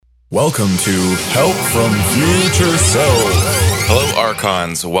Welcome to Help from Future Self. Hello,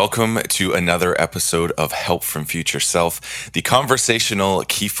 Archons. Welcome to another episode of Help from Future Self, the conversational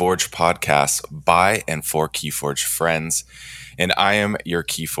Keyforge podcast by and for Keyforge friends. And I am your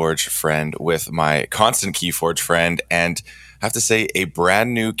Keyforge friend with my constant Keyforge friend, and I have to say a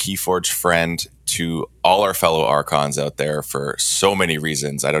brand new Keyforge friend to all our fellow Archons out there for so many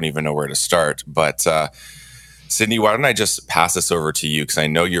reasons. I don't even know where to start, but Sydney, why don't I just pass this over to you? Because I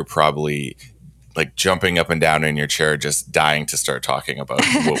know you're probably like jumping up and down in your chair, just dying to start talking about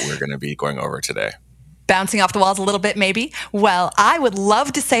what we're going to be going over today. Bouncing off the walls a little bit, maybe. Well, I would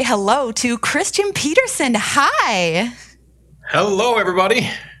love to say hello to Christian Peterson. Hi. Hello, everybody.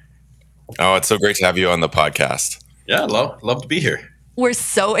 Oh, it's so great to have you on the podcast. Yeah, love to be here. We're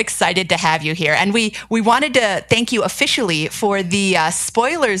so excited to have you here. And we wanted to thank you officially for the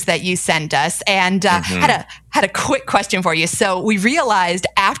spoilers that you sent us, and had a quick question for you. So we realized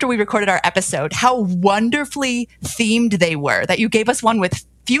after we recorded our episode how wonderfully themed they were, that you gave us one with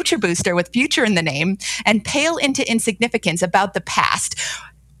Future Booster, with future in the name, and Pale into Insignificance about the past.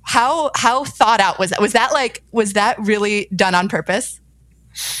 How thought out was that? Was that really done on purpose?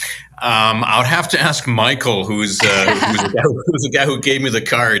 I would have to ask Michael, who's the guy who gave me the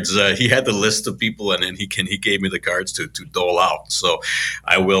cards. He had the list of people, and then he gave me the cards to dole out. So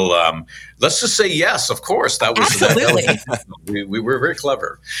I will. Let's just say yes. Of course, that was absolutely. We were very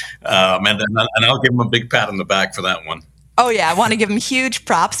clever, and I'll give him a big pat on the back for that one. Oh, yeah. I want to give him huge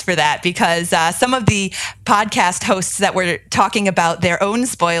props for that, because some of the podcast hosts that were talking about their own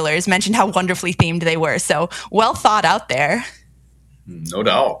spoilers mentioned how wonderfully themed they were. So well thought out there. No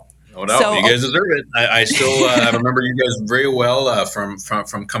doubt. So, you guys deserve it. I still I remember you guys very well from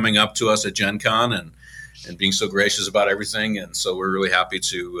coming up to us at Gen Con and being so gracious about everything. And so we're really happy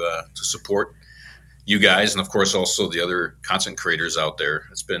to support you guys, and of course also the other content creators out there.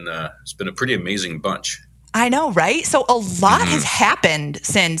 It's been a pretty amazing bunch. I know, right? So a lot has happened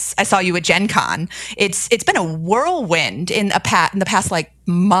since I saw you at Gen Con. It's been a whirlwind in the past like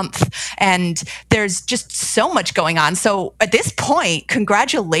month, and there's just so much going on. So at this point,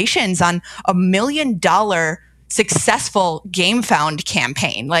 congratulations on a $1 million successful GameFound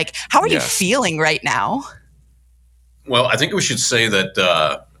campaign. Like, how are you feeling right now? Well, I think we should say that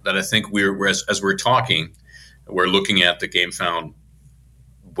I think we're as we're talking, we're looking at the GameFound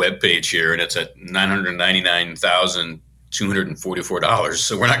webpage here, and it's at $999,244.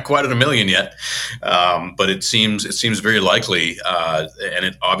 So we're not quite at $1 million yet, but it seems very likely, and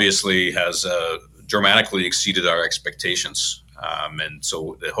it obviously has dramatically exceeded our expectations. And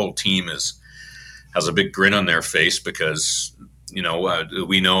so the whole team has a big grin on their face, because we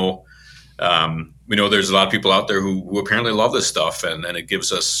know there's a lot of people out there who apparently love this stuff, and it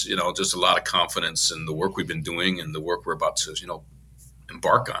gives us just a lot of confidence in the work we've been doing and the work we're about to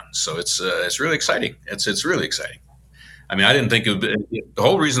embark on. So it's really exciting. It's really exciting. I mean, I didn't think the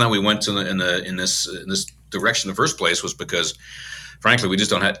whole reason that we went in this direction in the first place was because, frankly, we just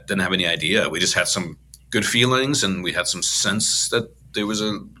didn't have any idea. We just had some good feelings, and we had some sense that there was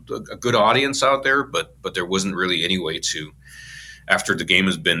a good audience out there, but there wasn't really any way to. After the game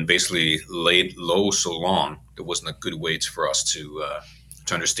has been basically laid low so long, there wasn't a good way for us to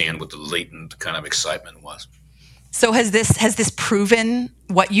understand what the latent kind of excitement was. So has this proven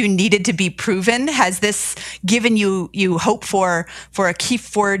what you needed to be proven? Has this given you hope for a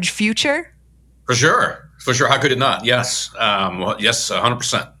Keyforge future? For sure. How could it not? Yes. Yes,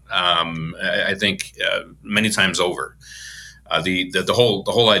 100%. I think many times over. The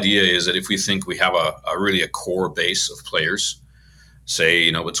whole idea is that if we think we have a really core base of players,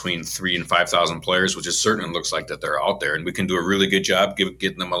 say between 3,000 and 5,000 players, which it certainly looks like that they're out there, and we can do a really good job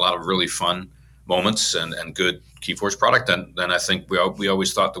getting them a lot of really fun moments and good Keyforge product, then I think we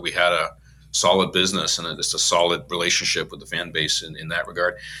always thought that we had a solid business and just a solid relationship with the fan base in that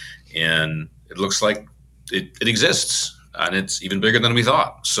regard. And it looks like it exists, and it's even bigger than we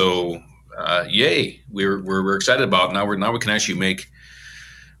thought. So yay, we're excited about it. Now we can actually make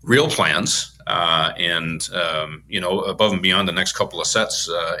real plans, and above and beyond the next couple of sets,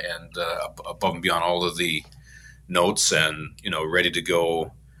 and above and beyond all of the notes and ready to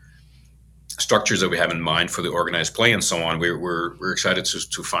go structures that we have in mind for the organized play and so on. We're excited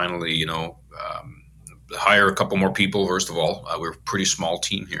to finally hire a couple more people. First of all, we're a pretty small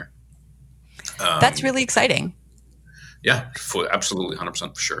team here. That's really exciting. Yeah, absolutely,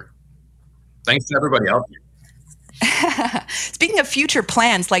 100% for sure. Thanks to everybody out there. Speaking of future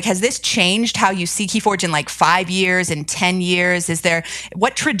plans, has this changed how you see Keyforge in 5 years and 10 years?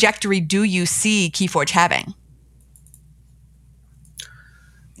 What trajectory do you see Keyforge having?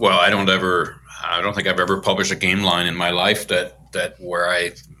 Well, I don't think I've ever published a game line in my life that where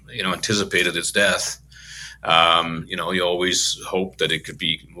I anticipated its death, you always hope that it could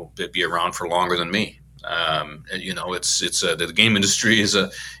be around for longer than me. The game industry is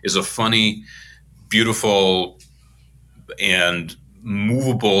a funny, beautiful, and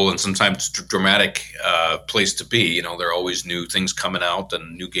movable and sometimes dramatic place to be. There are always new things coming out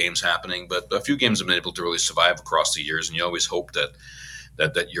and new games happening, but a few games have been able to really survive across the years, and you always hope that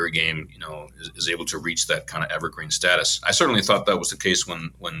your game, is able to reach that kind of evergreen status. I certainly thought that was the case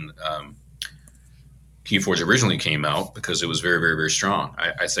when Keyforge originally came out, because it was very, very, very strong.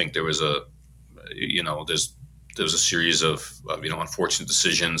 I think there was there was a series of unfortunate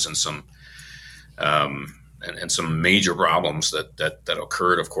decisions and some and some major problems that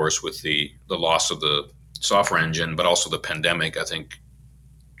occurred, of course, with the loss of the software engine, but also the pandemic. I think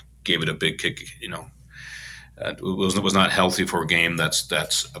gave it a big kick. It was not healthy for a game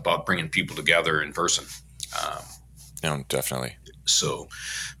that's about bringing people together in person. No, definitely. So,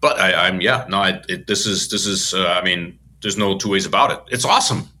 but this is. There's no two ways about it. It's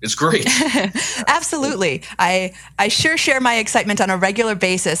awesome. It's great. Absolutely. I sure share my excitement on a regular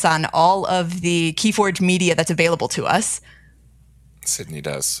basis on all of the Keyforge media that's available to us. Sydney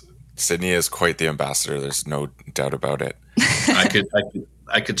does. Sydney is quite the ambassador. There's no doubt about it.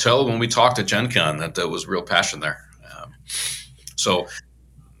 I could tell when we talked at Gen Con that there was real passion there. So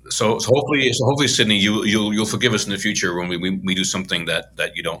hopefully, Sydney, you'll forgive us in the future when we do something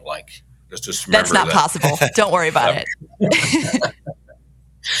that you don't like. Just remember that's not possible. Don't worry about it.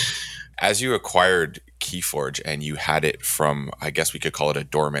 As you acquired Keyforge and you had it from, I guess we could call it a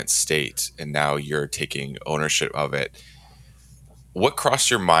dormant state, and now you're taking ownership of it, what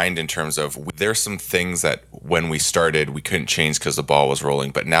crossed your mind in terms of, there's some things that when we started we couldn't change because the ball was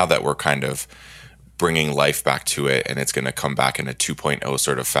rolling, but now that we're kind of bringing life back to it and it's going to come back in a 2.0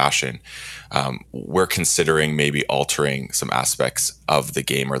 sort of fashion, we're considering maybe altering some aspects of the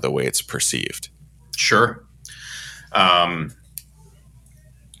game or the way it's perceived? Sure.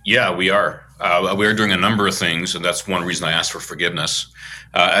 We are. We are doing a number of things, and that's one reason I asked for forgiveness.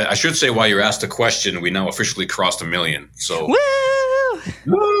 I should say, while you asked the question, we now officially crossed 1 million. So, woo!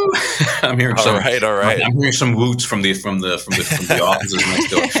 I'm hearing all right. I'm hearing some woots from the offices next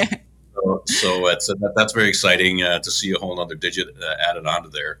door. So that's very exciting to see a whole other digit added onto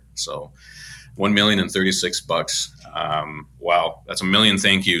there. So $1,036,000. Wow, that's 1 million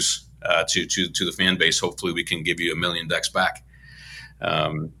thank yous to the fan base. Hopefully, we can give you 1 million decks back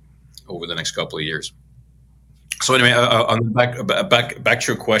over the next couple of years. So anyway, back to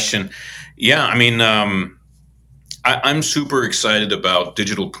your question. Yeah, I'm super excited about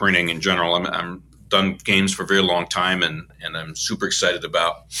digital printing in general. I'm done games for a very long time, and I'm super excited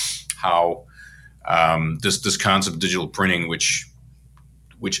about how this concept of digital printing, which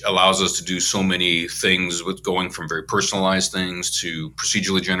allows us to do so many things, with going from very personalized things to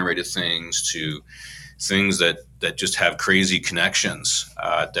procedurally generated things to things that just have crazy connections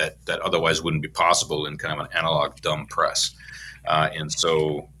that otherwise wouldn't be possible in kind of an analog dumb press. And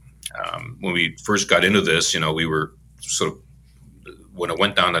so when we first got into this, we were sort of, when it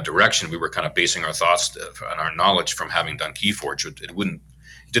went down that direction, we were kind of basing our thoughts and our knowledge from having done Keyforge. It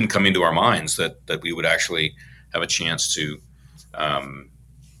didn't come into our minds that we would actually have a chance to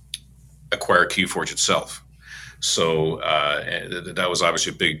acquire Keyforge itself. So that was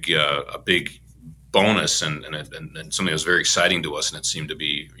obviously a big bonus and something that was very exciting to us, and it seemed to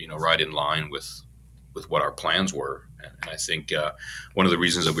be right in line with what our plans were. And I think one of the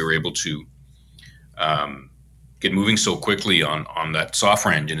reasons that we were able to get moving so quickly on that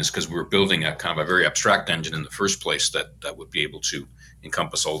software engine is because we were building a kind of a very abstract engine in the first place that would be able to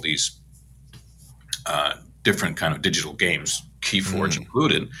encompass all these different kind of digital games, Keyforge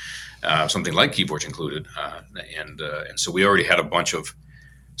included, something like Keyforge included, and so we already had a bunch of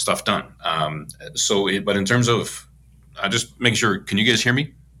stuff done. But in terms of, just making sure, can you guys hear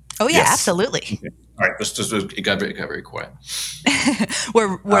me? Oh yeah, yes. Absolutely. Okay. All right, it got very quiet.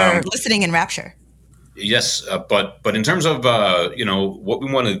 we're listening in rapture. Yes, but in terms of what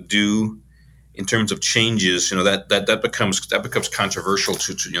we want to do in terms of changes, that becomes controversial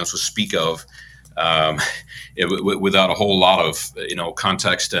to speak of without a whole lot of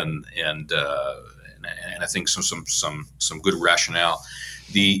context and I think some good rationale.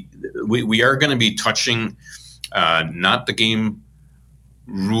 We are going to be touching not the game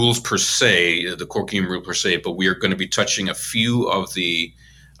rules per se, the core game rule per se, but we are going to be touching a few of the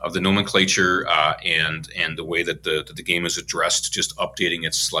nomenclature and the way that the game is addressed, just updating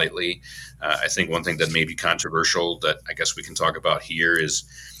it slightly. I think one thing that may be controversial that I guess we can talk about here is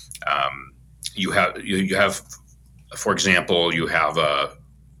you have, for example, you have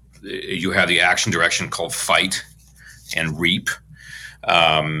the action direction called fight and reap.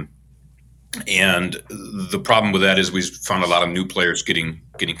 And the problem with that is we found a lot of new players getting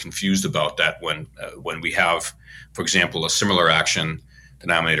confused about that when we have, for example, a similar action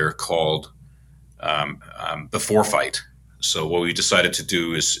denominator called before fight. So what we decided to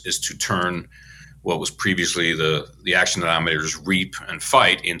do is to turn what was previously the action denominators reap and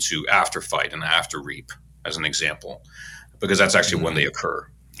fight into after fight and after reap, as an example, because that's actually when they occur.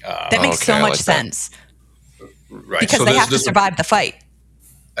 That makes so much sense. Right. Because so they have to survive the fight.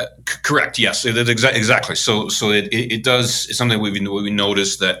 Correct. Yes. Exactly. So it does. It's something we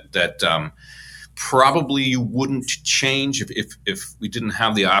noticed that probably wouldn't change if we didn't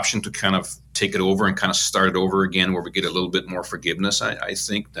have the option to kind of take it over and kind of start it over again, where we get a little bit more forgiveness, I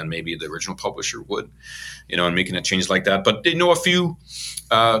think, than maybe the original publisher would, and making a change like that. But a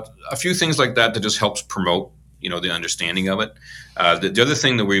few things like that just helps promote, the understanding of it. The other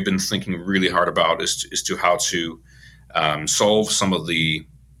thing that we've been thinking really hard about is to how to solve some of the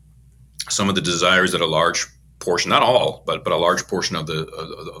desires that a large portion, not all, but a large portion of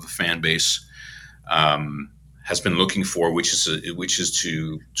the fan base has been looking for, which is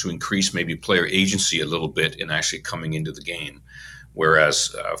to increase maybe player agency a little bit in actually coming into the game.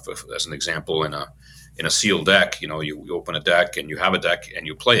 Whereas, as an example, in a sealed deck, you open a deck and you have a deck and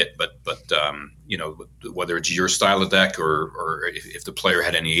you play it, but whether it's your style of deck or if the player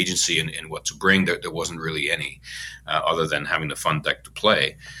had any agency in what to bring, there wasn't really any, other than having the fun deck to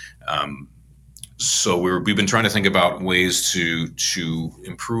play. So we've been trying to think about ways to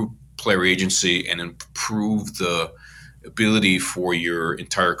improve player agency and improve the ability for your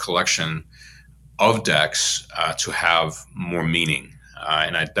entire collection of decks to have more meaning.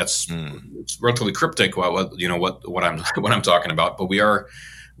 And it's relatively cryptic. What I'm talking about, but we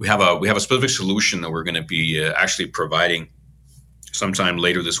have a specific solution that we're going to be actually providing sometime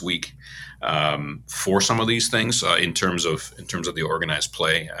later this week for some of these things in terms of the organized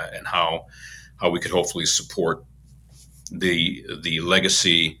play and how we could hopefully support the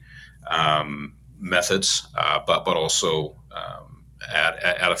legacy methods, but also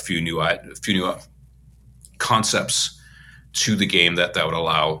add a few new concepts to the game that would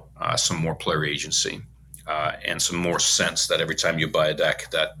allow some more player agency and some more sense that every time you buy a deck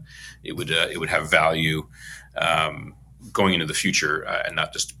that it would have value going into the future and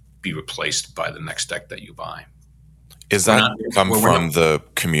not just be replaced by the next deck that you buy. Is that come from the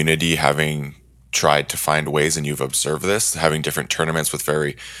community having tried to find ways, and you've observed this, having different tournaments with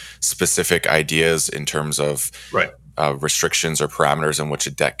very specific ideas in terms of restrictions or parameters in which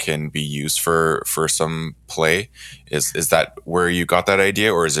a deck can be used for some play? Is that where you got that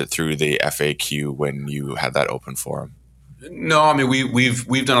idea, or is it through the FAQ when you had that open forum? No, I mean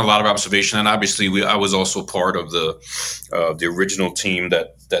we've done a lot of observation, and obviously I was also part of the original team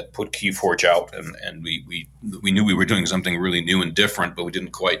that put Keyforge out, and we knew we were doing something really new and different, but we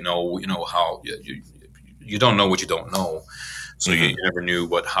didn't quite know how you don't know what you don't know. So you never knew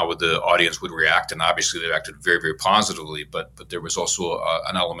how the audience would react, and obviously they reacted very, very positively. But there was also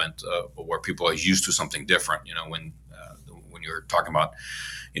an element where people are used to something different. When you're talking about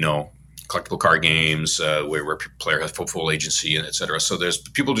collectible card games where player has full agency and et cetera. So there's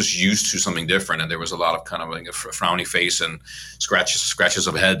people just used to something different, and there was a lot of kind of like a frowny face and scratches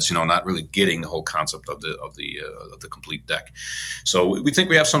of heads, not really getting the whole concept of the complete deck. So we think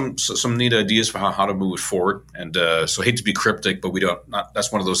we have some neat ideas for how to move it forward. And so I hate to be cryptic, but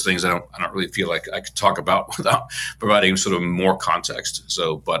that's one of those things I don't really feel like I could talk about without providing sort of more context.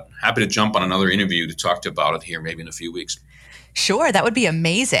 So, but happy to jump on another interview to talk about it here maybe in a few weeks. Sure, that would be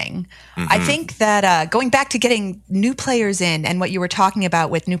amazing. I think that going back to getting new players in and what you were talking about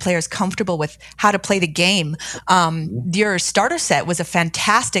with new players comfortable with how to play the game, your starter set was a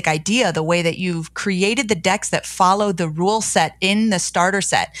fantastic idea, the way that you've created the decks that follow the rule set in the starter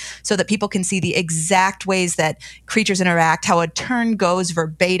set so that people can see the exact ways that creatures interact, how a turn goes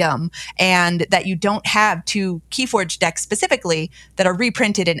verbatim, and that you don't have two Keyforge decks specifically that are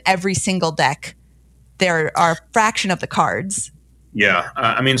reprinted in every single deck. There are a fraction of the cards. Yeah,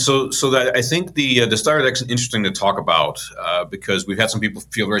 I mean, so that I think the starter deck's interesting to talk about because we've had some people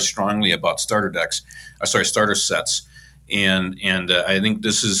feel very strongly about starter sets, and I think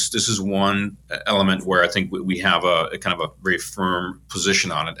this is one element where I think we have a kind of a very firm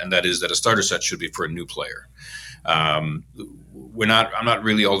position on it, and that is that a starter set should be for a new player. I'm not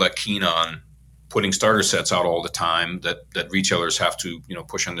really all that keen on putting starter sets out all the time that retailers have to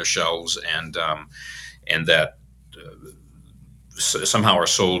push on their shelves and that somehow are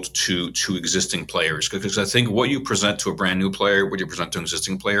sold to existing players, because I think what you present to a brand new player, what you present to an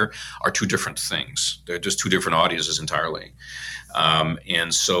existing player, are two different things. They're just two different audiences entirely.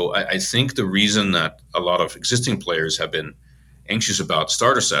 And so I think the reason that a lot of existing players have been anxious about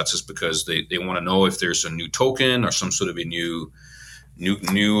starter sets is because they want to know if there's a new token or some sort of a new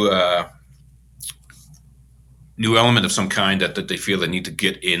element of some kind that they feel they need to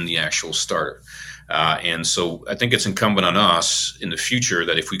get in the actual starter. And so I think it's incumbent on us in the future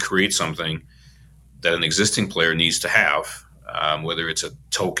that if we create something that an existing player needs to have, whether it's a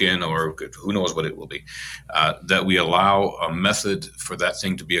token or who knows what it will be, that we allow a method for that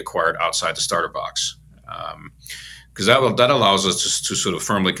thing to be acquired outside the starter box. Because that allows us to sort of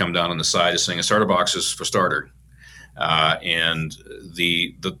firmly come down on the side of saying a starter box is for starter. And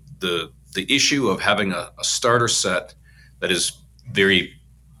the issue of having a starter set that is very,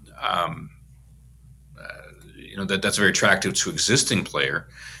 that's very attractive to existing player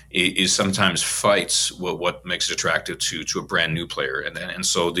is sometimes fights what makes it attractive to a brand new player. And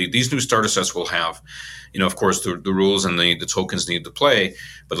so these new starter sets will have, of course, the rules and the tokens need to play.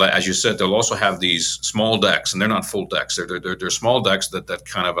 But as you said, they'll also have these small decks, and they're not full decks. They're small decks that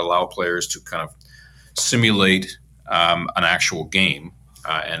kind of allow players to kind of simulate an actual game,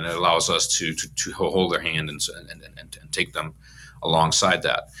 and it allows us to hold their hand and take them alongside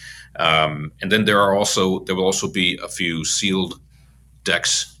that. And then there will also be a few sealed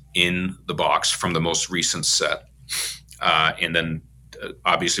decks in the box from the most recent set. And then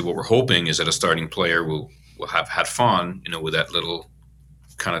obviously what we're hoping is that a starting player will have had fun, with that little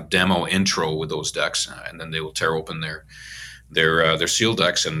kind of demo intro with those decks, and then they will tear open their sealed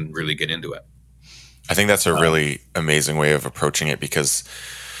decks and really get into it. I think that's a really amazing way of approaching it, because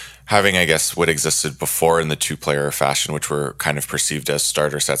having, I guess, what existed before in the two-player fashion, which were kind of perceived as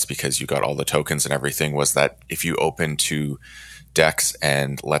starter sets because you got all the tokens and everything, was that if you open two decks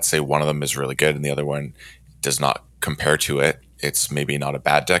and let's say one of them is really good and the other one does not compare to it, it's maybe not a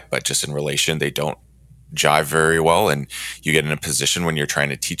bad deck, but just in relation, they don't jive very well. And you get in a position when you're trying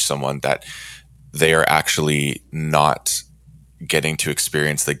to teach someone that they are actually not getting to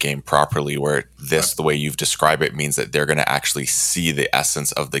experience the game properly, where the way you've described it means that they're going to actually see the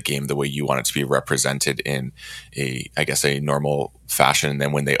essence of the game the way you want it to be represented in a normal fashion. And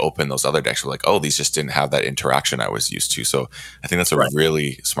then when they open those other decks, we're like, oh, these just didn't have that interaction I was used to. So I think that's a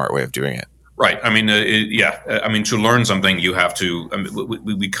really smart way of doing it. Right. I mean, to learn something, you have to,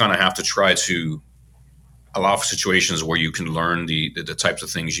 we kind of have to try to allow for situations where you can learn the types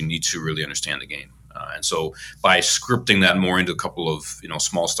of things you need to really understand the game. And so by scripting that more into a couple of,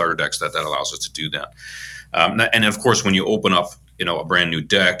 small starter decks, that allows us to do that. And of course, when you open up, a brand new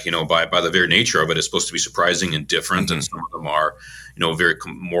deck, by the very nature of it, it's supposed to be surprising and different. Mm-hmm. And some of them are, very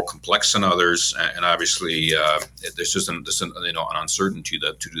more complex than others. And obviously, there's just an uncertainty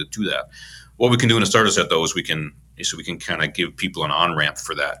to that. What we can do in a starter set, though, is we can kind of give people an on-ramp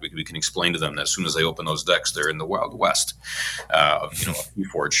for that. We can explain to them that as soon as they open those decks, they're in the Wild West of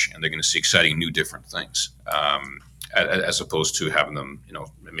Keyforge, and they're going to see exciting new different things, as opposed to having them,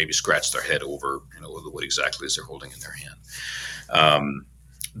 maybe scratch their head over, what exactly is they're holding in their hand.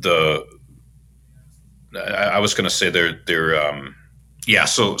 I was going to say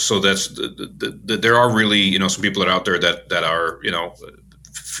so that's there are really, some people that are out there that are,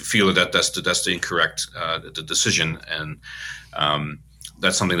 feel that that's the incorrect the decision, and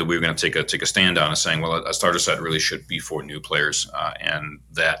that's something that we're going to take a stand on, and saying, well, a starter set really should be for new players, and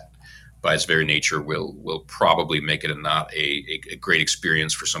that by its very nature will probably make it not a great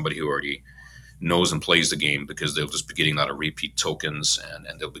experience for somebody who already knows and plays the game, because they'll just be getting a lot of repeat tokens, and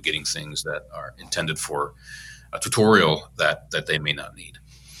they'll be getting things that are intended for a tutorial that they may not need.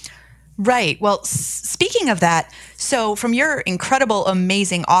 Right. Well, speaking of that, so from your incredible,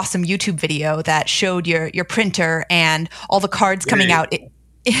 amazing, awesome YouTube video that showed your printer and all the cards coming out,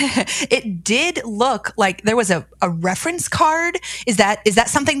 it did look like there was a reference card. Is that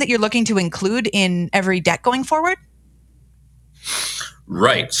something that you're looking to include in every deck going forward?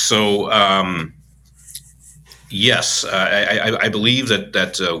 Right. So, yes, I believe that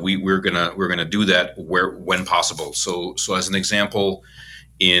we're gonna do that when possible. So as an example,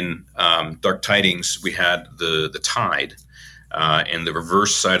 in Dark Tidings, we had the Tide, and the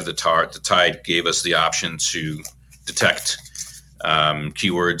reverse side of the Tide gave us the option to detect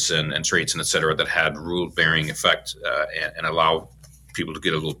keywords and traits and et cetera that had rule-bearing effect, and allow people to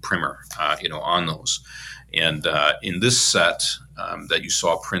get a little primer, on those. And in this set that you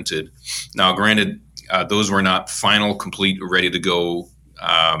saw printed, now granted, those were not final, complete, ready to go,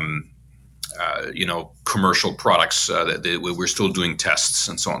 commercial products. We're still doing tests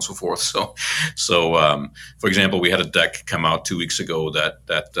and so on and so forth. So, for example, we had a deck come out 2 weeks ago that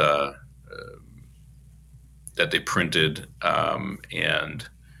they printed, and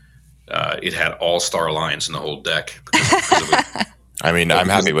it had all star lines in the whole deck because of it. I mean, I'm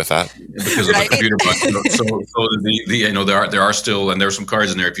happy with that because of the computer bug. So there are still, and there are some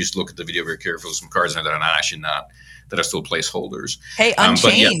cards in there. If you look at the video very carefully, there's some cards in there that are that are still placeholders. Hey,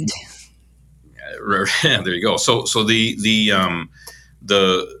 Unchained. There you go. So the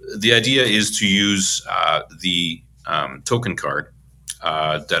idea is to use the token card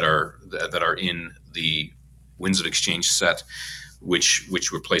that are in the Winds of Exchange set, which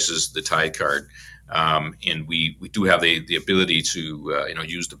replaces the Tide card. And we do have the ability to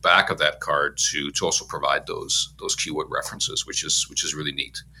use the back of that card to also provide those keyword references, which is really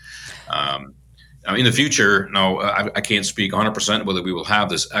neat. Now in the future, I can't speak 100% whether we will have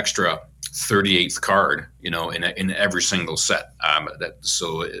this extra 38th card, in every single set.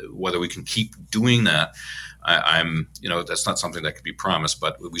 So whether we can keep doing that, that's not something that could be promised,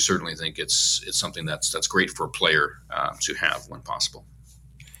 but we certainly think it's something that's great for a player to have when possible.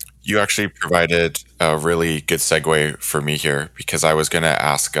 You actually provided a really good segue for me here, because I was going to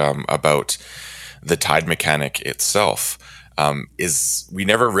ask about the Tide mechanic itself. We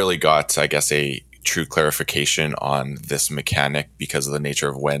never really got, I guess, a true clarification on this mechanic because of the nature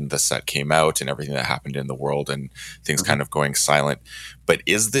of when the set came out and everything that happened in the world and things kind of going silent. But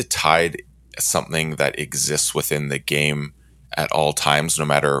is the Tide something that exists within the game at all times, no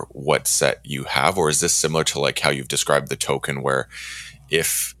matter what set you have? Or is this similar to like how you've described the token, where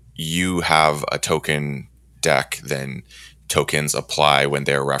if you have a token deck, then tokens apply when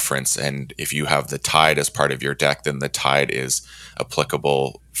they're referenced, and if you have the Tide as part of your deck, then the Tide is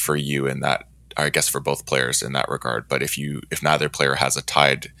applicable for you in that, I guess, for both players in that regard. But if neither player has a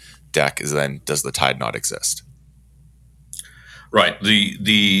Tide deck, then does the Tide not exist? Right.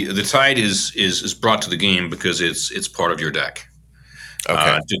 The Tide is brought to the game because it's part of your deck.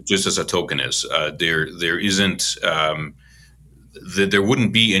 Okay. Just as a token is. There isn't. There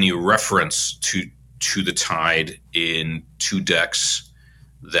wouldn't be any reference to the Tide in two decks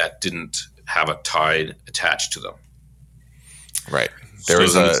that didn't have a Tide attached to them. Right.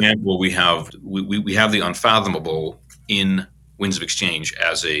 As an example, we have the Unfathomable in Winds of Exchange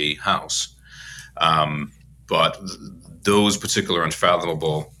as a house, but those particular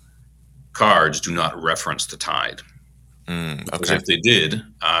Unfathomable cards do not reference the Tide. Because if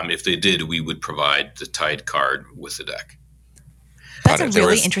they did, we would provide the Tide card with the deck. That's a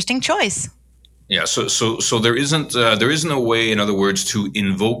really interesting choice. Yeah, so there isn't a way, in other words, to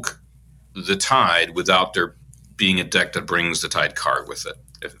invoke the Tide without there being a deck that brings the Tide card with it,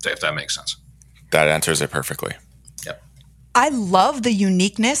 if that makes sense. That answers it perfectly. Yep. I love the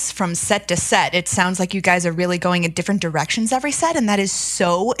uniqueness from set to set. It sounds like you guys are really going in different directions every set, and that is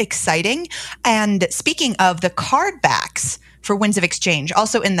so exciting. And speaking of the card backs for Winds of Exchange,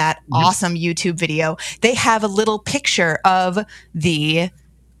 also in that awesome YouTube video, they have a little picture of the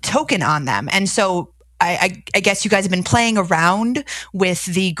token on them. And so I guess you guys have been playing around with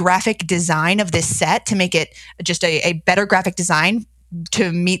the graphic design of this set to make it just a better graphic design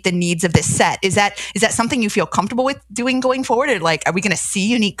to meet the needs of this set. Is that something you feel comfortable with doing going forward? Or like, are we going to see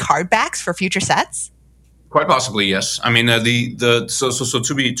unique card backs for future sets? Quite possibly, yes. I mean, so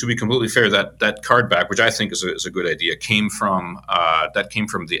to be completely fair, that card back, which I think is a good idea, came from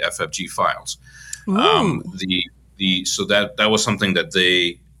the FFG files. So that was something that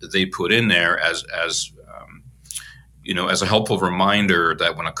they put in there as a helpful reminder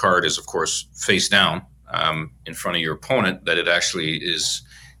that when a card is, of course, face down in front of your opponent, that it actually is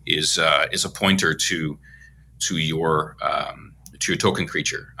a pointer to your token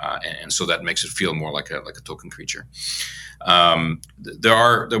creature, and so that makes it feel more like a token creature.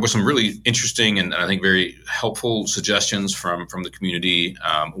 There were some really interesting and I think very helpful suggestions from the community.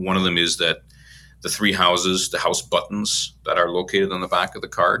 One of them is that the three houses, the house buttons that are located on the back of the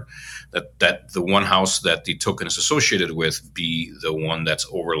card, that the one house that the token is associated with be the one that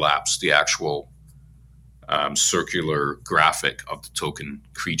overlaps the actual circular graphic of the token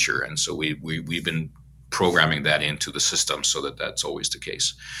creature. And so we've been programming that into the system so that that's always the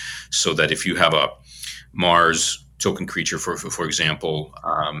case. So that if you have a Mars token creature, for example,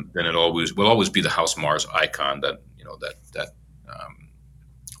 then it will always be the House Mars icon that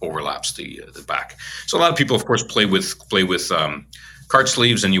overlaps the back. So a lot of people, of course, play with card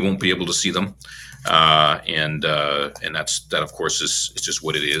sleeves, and you won't be able to see them. And that of course is just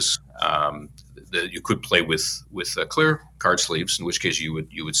what it is. You could play with clear card sleeves, in which case you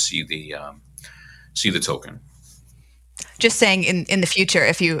would see the token. Just saying, in the future,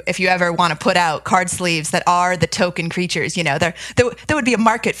 if you ever want to put out card sleeves that are the token creatures, there would be a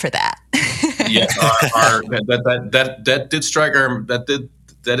market for that. Yes, that did strike our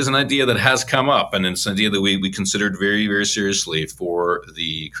that is an idea that has come up, and it's an idea that we considered very, very seriously for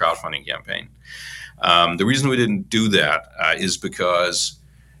the crowdfunding campaign. The reason we didn't do that is because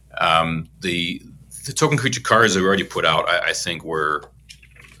the token creature cards that we already put out, I think, were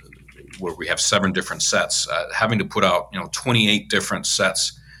where we have 7 different sets. Having to put out 28 different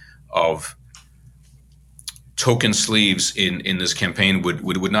sets of token sleeves in this campaign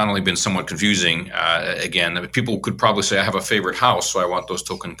would not only been somewhat confusing. Again, people could probably say, I have a favorite house, so I want those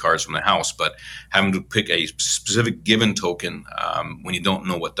token cards from the house. But having to pick a specific given token when you don't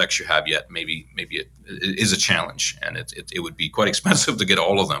know what decks you have yet, maybe it is a challenge, and it would be quite expensive to get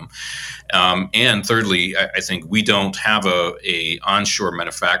all of them. And thirdly, I think we don't have a onshore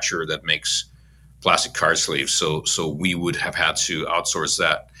manufacturer that makes plastic card sleeves, so we would have had to outsource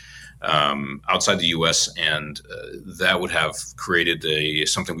that outside the U.S., and that would have created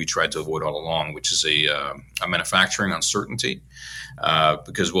something we tried to avoid all along, which is a manufacturing uncertainty.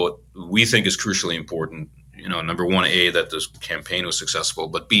 Because what we think is crucially important, number one, A, that this campaign was successful,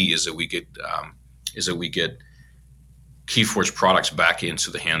 but B, is that we get Keyforge products back into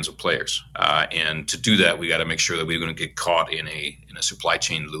the hands of players. And to do that, we got to make sure that we're going to get caught in a supply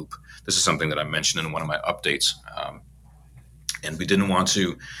chain loop. This is something that I mentioned in one of my updates, and we didn't want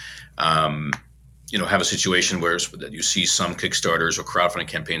to. Have a situation where that you see some Kickstarters or crowdfunding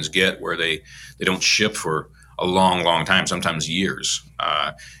campaigns where they don't ship for a long, long time, sometimes years.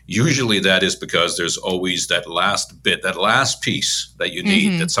 Usually that is because there's always that last bit, that last piece that you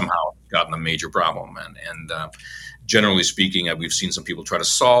need that somehow gotten a major problem. And generally speaking, we've seen some people try to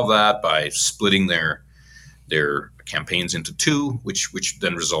solve that by splitting their campaigns into 2, which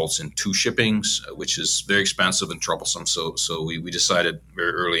then results in 2 shippings, which is very expensive and troublesome. So we decided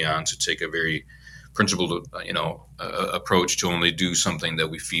very early on to take a very principled, approach to only do something that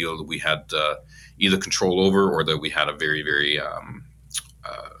we feel that we had either control over, or that we had a very, very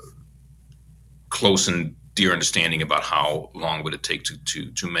close and dear understanding about how long would it take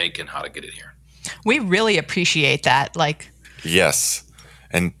to make and how to get it here. We really appreciate that. Yes.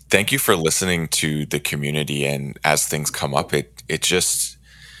 And thank you for listening to the community. And as things come up, it's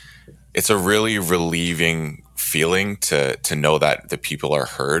a really relieving feeling to know that the people are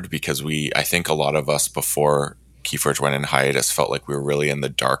heard, because I think a lot of us before Keyforge went in hiatus felt like we were really in the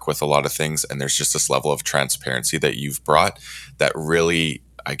dark with a lot of things. And there's just this level of transparency that you've brought that really,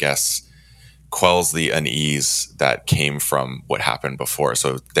 I guess, quells the unease that came from what happened before.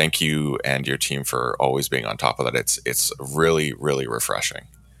 So thank you and your team for always being on top of that. It's really, really refreshing.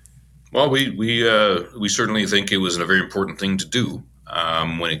 Well, we certainly think it was a very important thing to do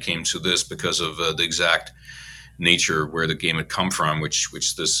when it came to this, because of the exact nature where the game had come from, which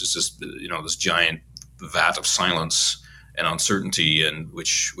this is just this giant vat of silence and uncertainty, and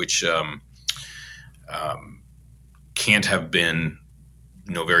which can't have been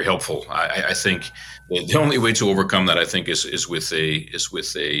very helpful. I think the only way to overcome that, I think, is with a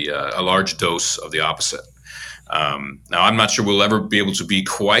large dose of the opposite. Now, I'm not sure we'll ever be able to be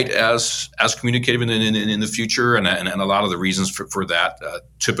quite as communicative in the future, and a lot of the reasons for that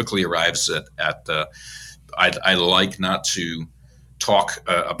typically arrives at I like not to talk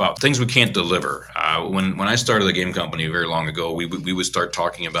about things we can't deliver. When I started the game company very long ago, we would start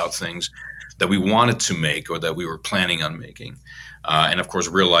talking about things that we wanted to make or that we were planning on making. And of course,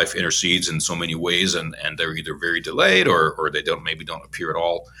 real life intercedes in so many ways, and they're either very delayed or they don't appear at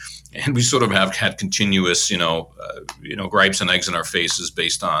all. And we sort of have had continuous, gripes and eggs in our faces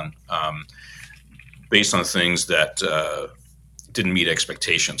based on things that didn't meet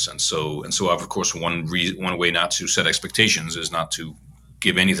expectations. And so of course, one way not to set expectations is not to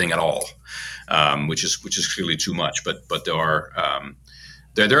give anything at all, which is clearly too much. But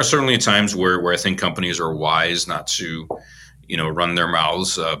there are certainly times where I think companies are wise not to run their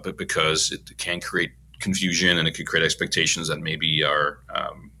mouths, but because it can create confusion and it could create expectations that maybe are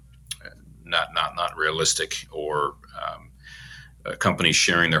not realistic, or companies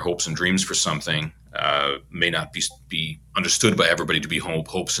sharing their hopes and dreams for something may not be understood by everybody to be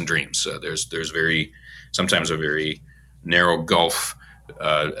hopes and dreams. There's sometimes a very narrow gulf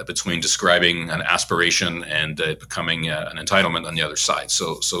between describing an aspiration and becoming an entitlement on the other side.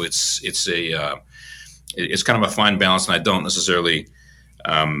 So it's kind of a fine balance, and I don't necessarily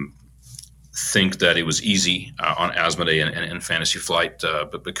think that it was easy on Asmodee and Fantasy Flight,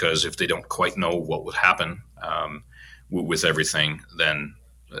 but because if they don't quite know what would happen with everything, then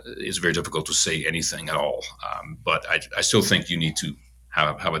it's very difficult to say anything at all. But I still think you need to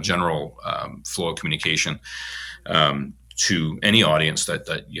have a general flow of communication to any audience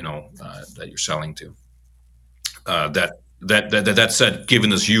that you're selling to. That That said, given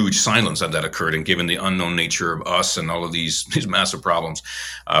this huge silence that occurred, and given the unknown nature of us and all of these massive problems,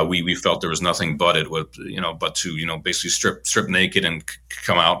 we felt there was nothing but to basically strip naked and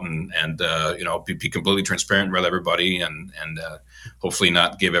come out and be completely transparent with everybody, and hopefully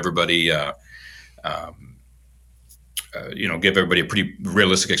not give everybody give everybody a pretty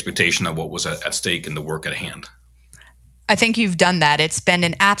realistic expectation of what was at stake in the work at hand. I think you've done that. It's been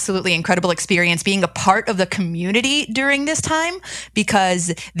an absolutely incredible experience being a part of the community during this time,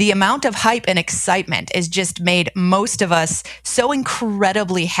 because the amount of hype and excitement has just made most of us so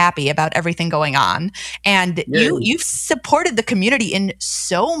incredibly happy about everything going on. And you've supported the community in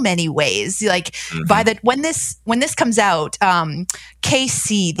so many ways. Like when this comes out,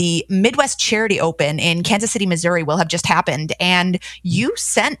 KC, the Midwest Charity Open in Kansas City, Missouri, will have just happened, and you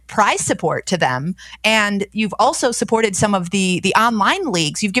sent prize support to them, and you've also supported some of the online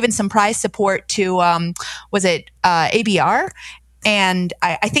leagues. You've given some prize support to ABR, and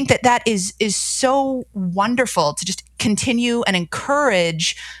I think that is so wonderful to just continue and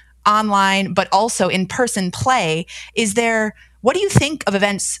encourage online but also in-person play. What do you think of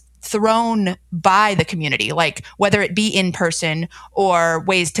events thrown by the community, like whether it be in person or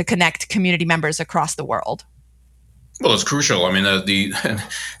ways to connect community members across the world? Well, it's crucial. I mean,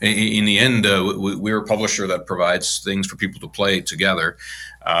 in the end, we're a publisher that provides things for people to play together,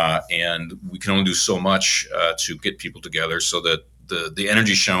 and we can only do so much to get people together. So that the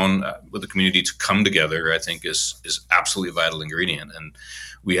energy shown with the community to come together, I think, is absolutely a vital ingredient, and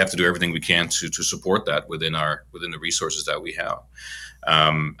we have to do everything we can to support that within the resources that we have.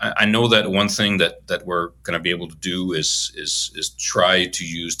 I know that one thing that we're going to be able to do is try to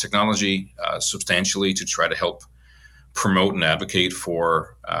use technology substantially to try to help promote and advocate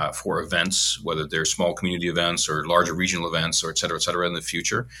for events, whether they're small community events or larger regional events, or et cetera, in the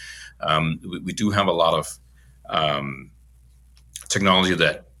future. We do have a lot of technology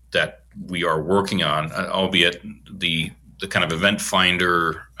that we are working on, albeit the kind of event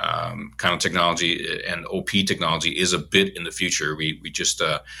finder kind of technology and OP technology is a bit in the future. We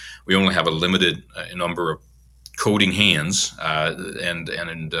only have a limited number of coding hands,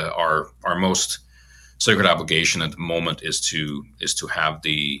 and our most sacred obligation at the moment is to have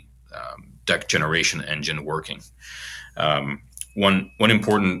the deck generation engine working. One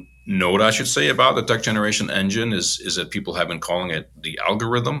important note I should say about the deck generation engine is that people have been calling it the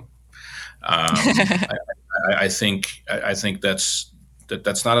algorithm. I think that's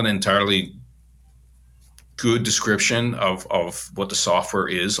not an entirely good description of what the software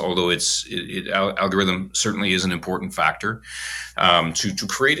is, although algorithm certainly is an important factor. To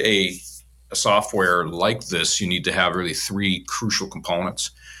create a software like this, you need to have really three crucial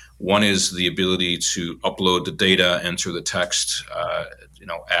components. One is the ability to upload the data, enter the text,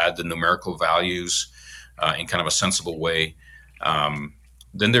 add the numerical values in kind of a sensible way.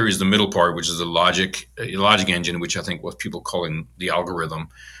 Then there is the middle part, which is the logic engine, which I think what people call in the algorithm,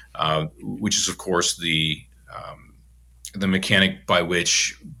 which is of course the mechanic by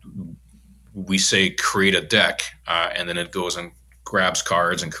which we say create a deck, and then it goes and grabs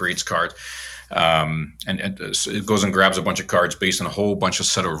cards and creates cards, and it goes and grabs a bunch of cards based on a whole bunch of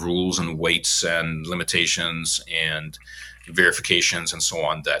set of rules and weights and limitations and verifications and so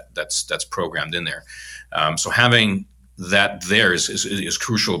on that's programmed in there. So having that there is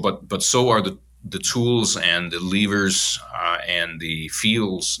crucial, but so are the tools and the levers and the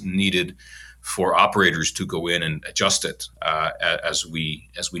fields needed for operators to go in and adjust it as we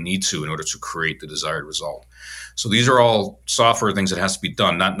need to in order to create the desired result. So these are all software things that has to be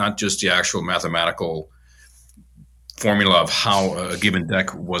done, not just the actual mathematical formula of how a given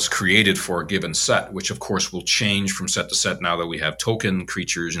deck was created for a given set, which of course will change from set to set now that we have token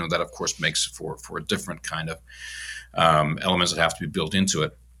creatures. That of course makes for a different kind of elements that have to be built into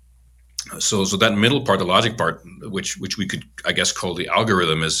it. So that middle part, the logic part, which we could, I guess, call the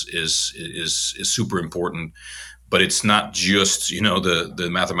algorithm, is super important. But it's not just the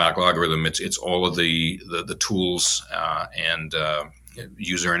mathematical algorithm. It's all of the tools and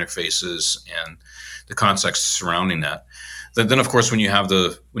user interfaces and the context surrounding that. Then of course when you have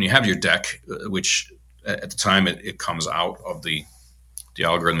your deck, which at the time it comes out of the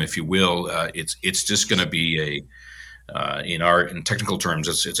algorithm, if you will, it's just going to be in technical terms,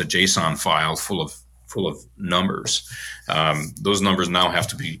 it's a JSON file full of numbers. Those numbers now have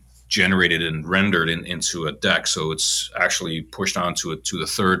to be generated and rendered into a deck. So it's actually pushed onto the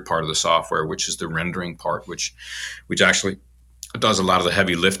third part of the software, which is the rendering part, which actually does a lot of the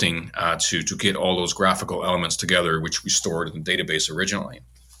heavy lifting to get all those graphical elements together, which we stored in the database originally.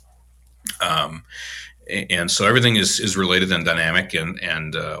 And so everything is related and dynamic,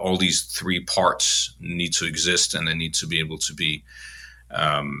 and all these three parts need to exist, and they need to be able to be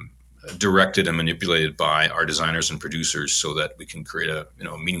directed and manipulated by our designers and producers, so that we can create a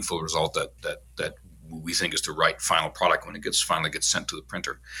meaningful result that we think is the right final product when it finally gets sent to the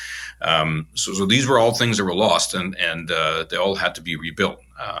printer. So these were all things that were lost, and they all had to be rebuilt.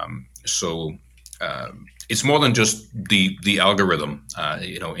 It's more than just the algorithm,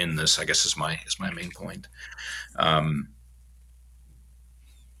 in this, I guess, is my main point.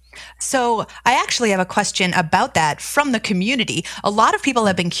 So I actually have a question about that from the community. A lot of people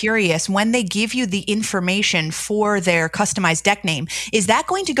have been curious, when they give you the information for their customized deck name, is that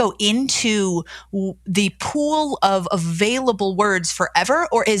going to go into the pool of available words forever?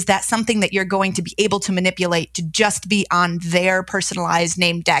 Or is that something that you're going to be able to manipulate to just be on their personalized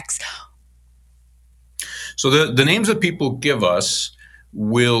named decks? So the names that people give us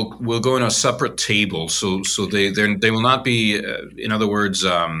will go in a separate table. So they will not be, in other words,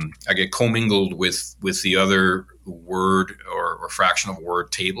 I get commingled with the other word or fraction of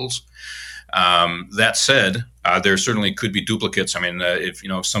word tables. That said, there certainly could be duplicates. I mean,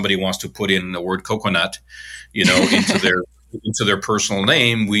 if somebody wants to put in the word coconut, into their personal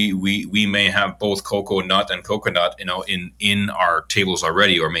name, we may have both cocoa nut and coconut, in our tables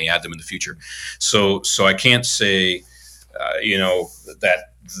already, or may add them in the future. So I can't say, that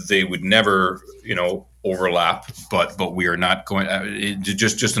they would never, overlap, but we are not going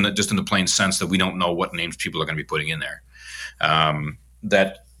just in the plain sense that we don't know what names people are going to be putting in there.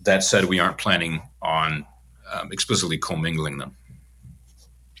 That said, we aren't planning on explicitly commingling them.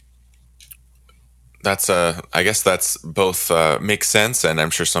 I guess that's both makes sense, and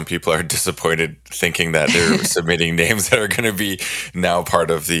I'm sure some people are disappointed thinking that they're submitting names that are going to be now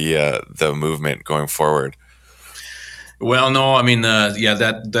part of the movement going forward. Well, no, I mean,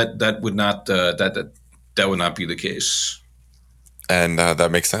 that would not that would not be the case, and that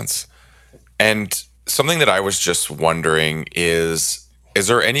makes sense. And something that I was just wondering is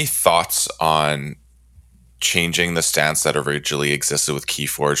there any thoughts on changing the stance that originally existed with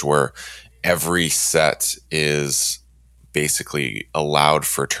Keyforge, where every set is basically allowed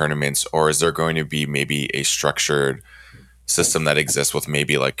for tournaments, or is there going to be maybe a structured system that exists with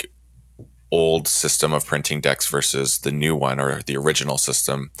maybe like old system of printing decks versus the new one, or the original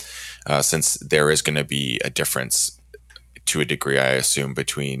system, since there is going to be a difference to a degree, I assume,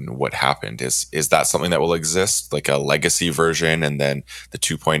 between what happened? Is that something that will exist, like a legacy version and then the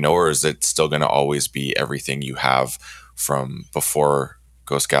 2.0, or is it still going to always be everything you have from before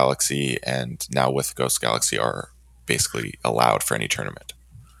Ghost Galaxy and now with Ghost Galaxy are basically allowed for any tournament?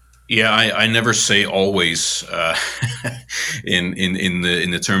 Yeah, I never say always in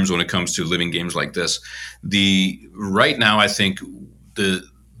the terms when it comes to living games like this. Right now, I think the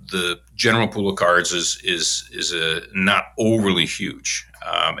general pool of cards is not overly huge,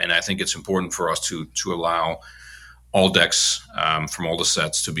 and I think it's important for us to allow all decks from all the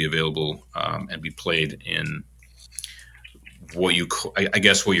sets to be available and be played in what you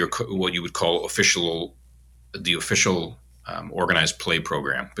would call the official organized play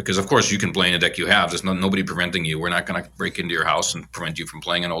program. Because of course you can play in a deck you have. There's nobody preventing you. We're not going to break into your house and prevent you from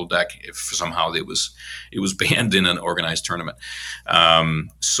playing an old deck if somehow it was banned in an organized tournament. When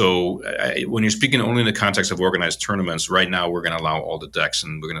you're speaking only in the context of organized tournaments, right now we're going to allow all the decks,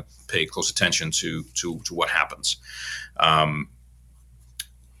 and we're going to pay close attention to what happens.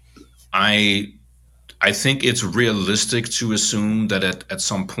 I think it's realistic to assume that at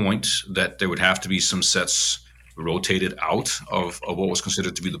some point that there would have to be some sets rotated out of what was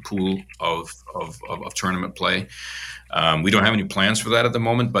considered to be the pool of tournament play. We don't have any plans for that at the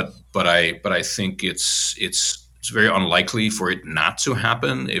moment, but I think it's very unlikely for it not to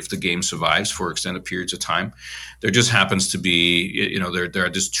happen if the game survives for extended periods of time. There just happens to be, there are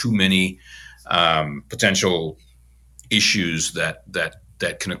just too many potential issues that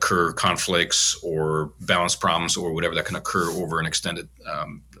can occur, conflicts or balance problems or whatever that can occur over an extended,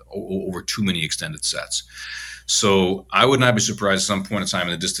 over too many extended sets. So I would not be surprised at some point in time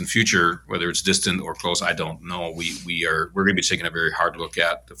in the distant future, whether it's distant or close, I don't know. We're going to be taking a very hard look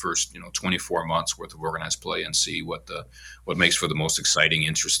at the first 24 months worth of organized play and see what makes for the most exciting,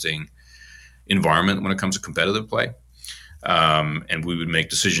 interesting environment when it comes to competitive play. And we would make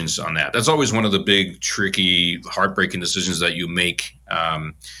decisions on that. That's always one of the big, tricky, heartbreaking decisions that you make.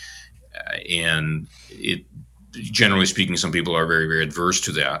 And it, generally speaking, some people are very, very adverse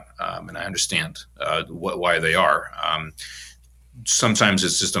to that. And I understand why they are. Sometimes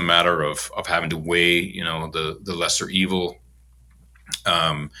it's just a matter of having to weigh, the lesser evil,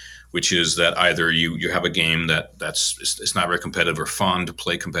 which is that either you have a game it's not very competitive or fun to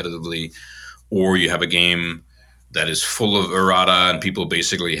play competitively, or you have a game that is full of errata and people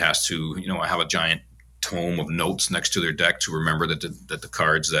basically has to, have a giant tome of notes next to their deck to remember that the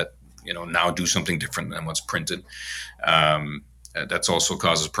cards that, now do something different than what's printed. That's also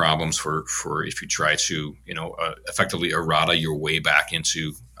causes problems for if you try to, effectively errata your way back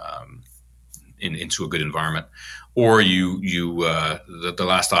into a good environment. Or the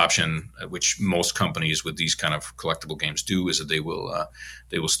last option, which most companies with these kind of collectible games do, is that they will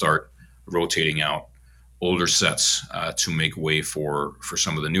start rotating out older sets to make way for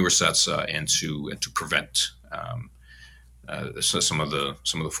some of the newer sets and to prevent some of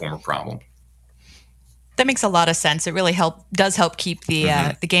the former problems. That makes a lot of sense. It really does help keep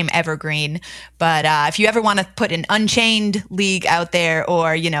the game evergreen. But if you ever want to put an Unchained League out there,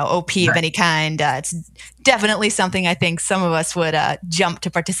 or OP of any kind, it's definitely something I think some of us would jump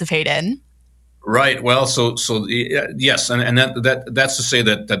to participate in. Right. Well, so yes, and that's to say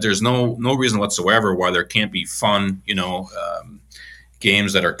that there's no reason whatsoever why there can't be fun,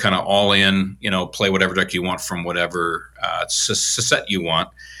 games that are kind of all in, play whatever deck you want from whatever set you want.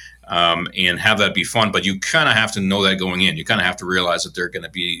 And have that be fun, but you kind of have to know that going in. You kind of have to realize that there are going to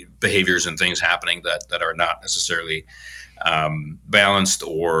be behaviors and things happening that are not necessarily balanced,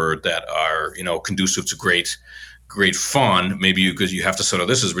 or that are conducive to great fun. Maybe because you have to sort of,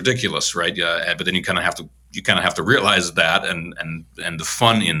 this is ridiculous, right? But then you kind of have to realize that and the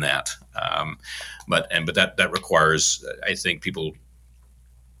fun in that. But that requires, I think, people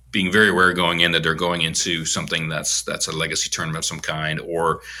being very aware going in that they're going into something that's a legacy tournament of some kind,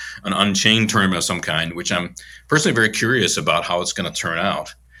 or an Unchained tournament of some kind, which I'm personally very curious about how it's going to turn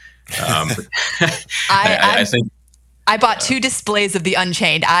out. I think I bought 2 displays of the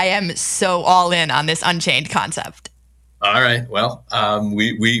Unchained. I am so all in on this Unchained concept. All right. Well,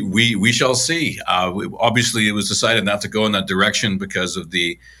 we shall see. Obviously, it was decided not to go in that direction because of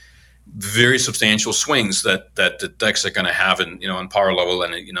the very substantial swings that the decks are going to have in power level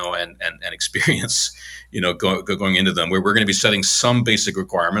and and experience going into them. We're going to be setting some basic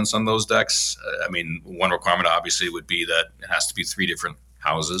requirements on those decks. I mean, one requirement obviously would be that it has to be 3 different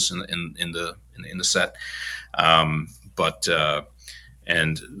houses in the set.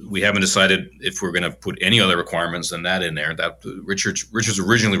 And we haven't decided if we're going to put any other requirements than that in there. That Richard's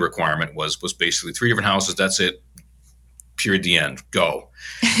originally requirement was basically 3 different houses. That's it. Period. The end. Go.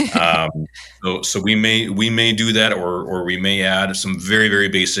 So we may do that, or we may add some very, very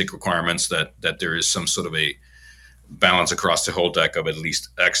basic requirements that there is some sort of a balance across the whole deck of at least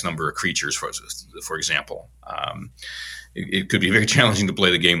X number of creatures, for example. It could be very challenging to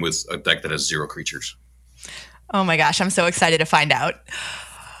play the game with a deck that has 0 creatures. Oh my gosh, I'm so excited to find out.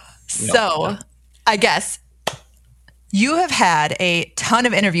 So, I guess you have had a ton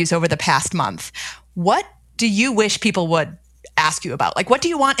of interviews over the past month. What do you wish people would ask you about? Like, what do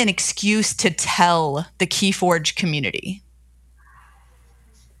you want an excuse to tell the Keyforge community?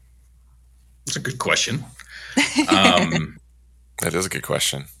 That's a good question. That is a good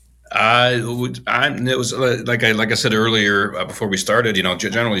question. It was like I said earlier before we started.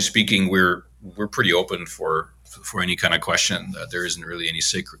 Generally speaking, we're pretty open for any kind of question. There isn't really any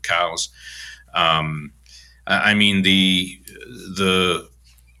sacred cows. I mean the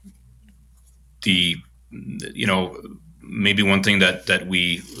maybe one thing that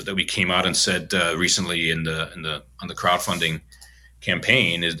we came out and said recently on the crowdfunding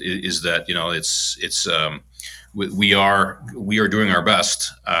campaign is that we are doing our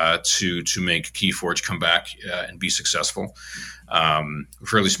best to make Keyforge come back and be successful. A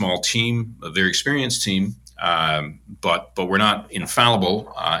fairly small team, a very experienced team, but we're not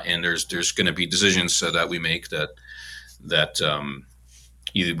infallible, and there's going to be decisions that we make that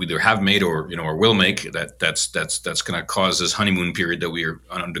either have made or will make that's going to cause this honeymoon period that we are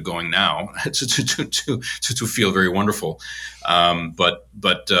undergoing now to feel very wonderful. But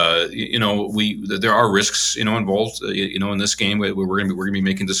there are risks involved in this game. We're going to be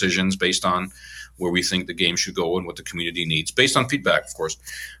making decisions based on where we think the game should go and what the community needs, based on feedback, of course.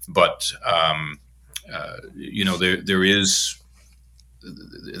 But there is,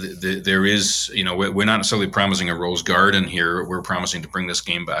 we're not necessarily promising a rose garden here. We're promising to bring this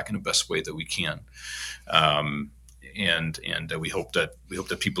game back in the best way that we can, and we hope that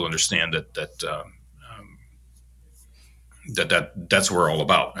people understand that's what we're all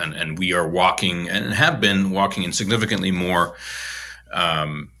about, and we are walking and have been walking in significantly more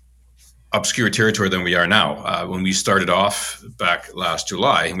obscure territory than we are now. When we started off back last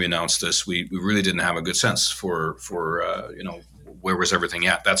July and we announced this, we really didn't have a good sense for where was everything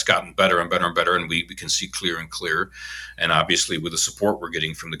at. That's gotten better and better and better, and we can see clearer and clearer. And obviously, with the support we're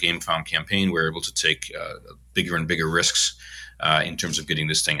getting from the GameFound campaign, we're able to take bigger and bigger risks in terms of getting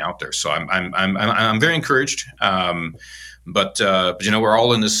this thing out there. So I'm very encouraged. But we're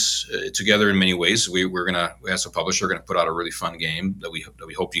all in this together in many ways. We as a publisher, we're gonna put out a really fun game that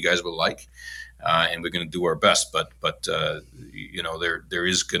we hope you guys will like, and we're gonna do our best. But there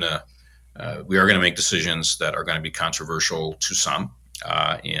is gonna we are gonna make decisions that are gonna be controversial to some,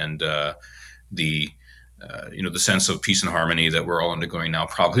 and the sense of peace and harmony that we're all undergoing now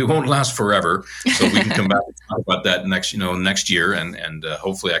probably won't last forever. So we can come back and talk about that next year, and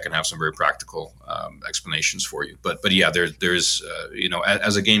hopefully I can have some very practical explanations for you. But yeah, there's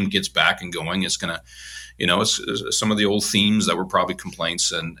as a game gets back and going, it's gonna, it's some of the old themes that were probably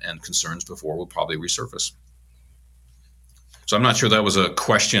complaints and concerns before will probably resurface. So I'm not sure that was a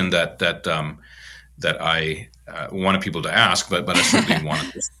question that I wanted people to ask, but I certainly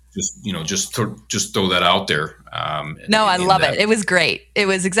wanted to. Just throw that out there. No, I love it. It was great. It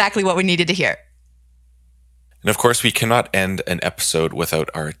was exactly what we needed to hear. And of course, we cannot end an episode without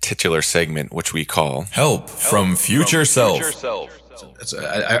our titular segment, which we call Help from Future Self.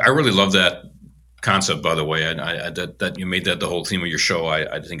 I really love that concept, by the way. That you made that the whole theme of your show.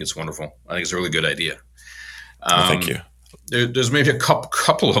 I think it's wonderful. I think it's a really good idea. Thank you. There's maybe a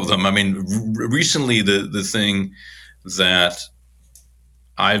couple of them. I mean, recently the thing that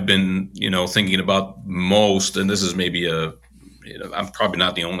I've been, thinking about most, and this is maybe I'm probably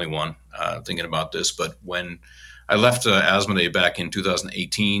not the only one thinking about this, but when I left Asmodee back in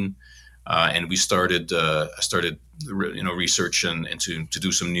 2018, and I started research and to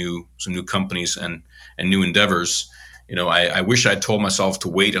do some new companies and new endeavors, I wish I'd told myself to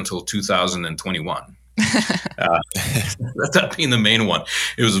wait until 2021. That being the main one.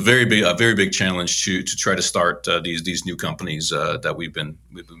 It was a very big challenge to try to start these new companies that we've been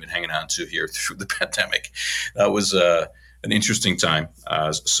hanging on to here through the pandemic. That was an interesting time.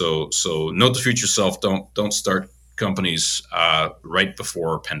 So note to future self: don't start companies right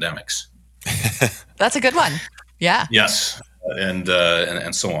before pandemics. That's a good one. Yeah. Yes, and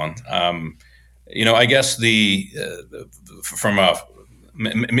so on. I guess from a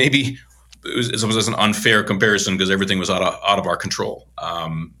maybe. It was an unfair comparison because everything was out of our control.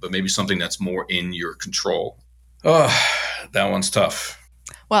 But maybe something that's more in your control. Oh, that one's tough.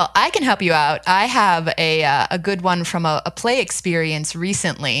 Well, I can help you out. I have a good one from a play experience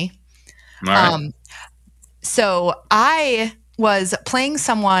recently. All right. So I was playing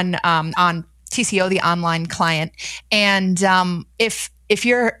someone on TCO, the online client, and if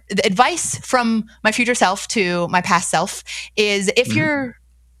you're the advice from my future self to my past self is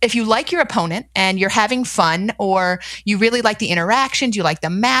if you like your opponent and you're having fun, or you really like the interactions, you like the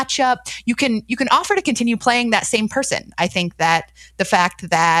matchup, you can offer to continue playing that same person. I think that the fact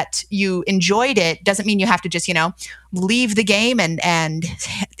that you enjoyed it doesn't mean you have to just, leave the game and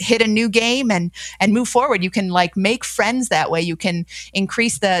hit a new game and move forward. You can make friends that way. You can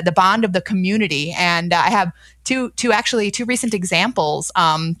increase the bond of the community. And I have two recent examples.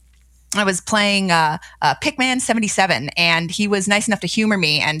 I was playing Pickman 77, and he was nice enough to humor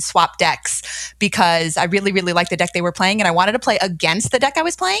me and swap decks because I really, really liked the deck they were playing, and I wanted to play against the deck I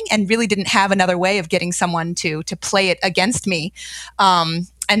was playing and really didn't have another way of getting someone to play it against me.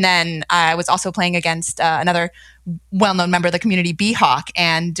 And then I was also playing against another well-known member of the community, B-Hawk,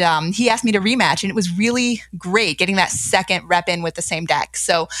 and he asked me to rematch, and it was really great getting that second rep in with the same deck.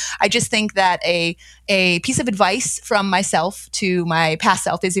 So I just think that a piece of advice from myself to my past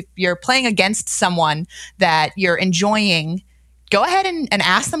self is if you're playing against someone that you're enjoying, go ahead and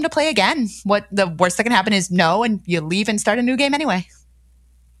ask them to play again. What the worst that can happen is no, and you leave and start a new game anyway.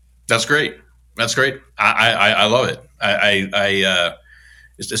 That's great. I love it.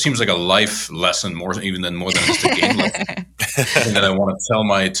 It seems like a life lesson more than just a game lesson. And that I want to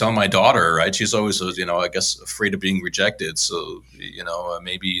tell my daughter, right? She's always, I guess, afraid of being rejected. So,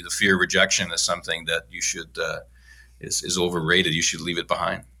 maybe the fear of rejection is something that you should is overrated. You should leave it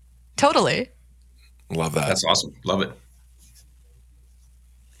behind. Totally. Love that. That's awesome. Love it.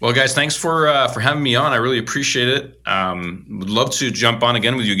 Well, guys, thanks for having me on. I really appreciate it. Would love to jump on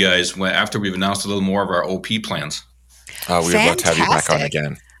again with you guys after we've announced a little more of our OP plans. We would love to have you back on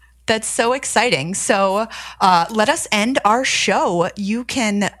again. That's so exciting. So let us end our show. You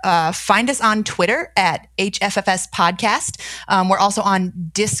can find us on Twitter at HFFS Podcast. We're also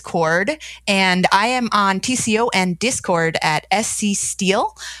on Discord, and I am on TCO and Discord at SC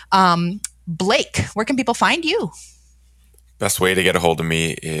Steel. Blake, where can people find you? Best way to get a hold of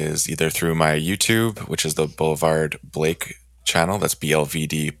me is either through my YouTube, which is the Boulevard Blake channel, that's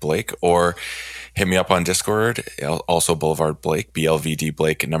BLVD Blake, or hit me up on Discord, also Boulevard Blake, BLVD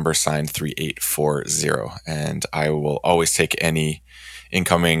Blake, #3840. And I will always take any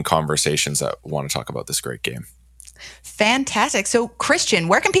incoming conversations that want to talk about this great game. Fantastic. So, Christian,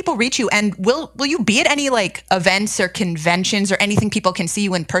 where can people reach you? And will you be at any like events or conventions or anything people can see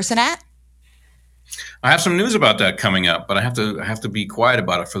you in person at? I have some news about that coming up, but I have to be quiet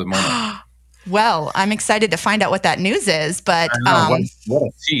about it for the moment. Well, I'm excited to find out what that news is. But what a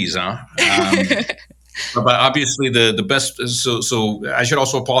tease, huh? But obviously, the best. So I should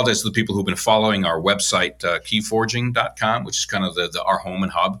also apologize to the people who've been following our website, keyforging.com, which is kind of our home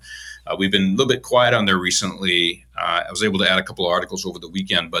and hub. We've been a little bit quiet on there recently. I was able to add a couple of articles over the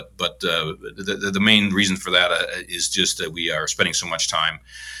weekend, but the main reason for that is just that we are spending so much time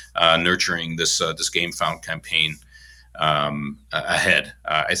nurturing this Game Found campaign ahead.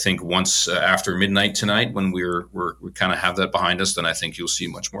 I think once after midnight tonight, when we kind of have that behind us, then I think you'll see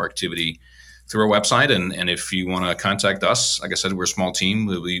much more activity through our website. And if you want to contact us, like I said, we're a small team.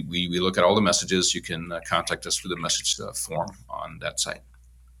 We look at all the messages. You can contact us through the message form on that site.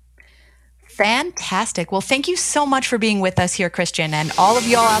 Fantastic. Well, thank you so much for being with us here, Christian, and all of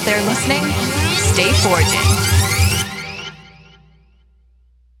y'all out there listening. Stay forging.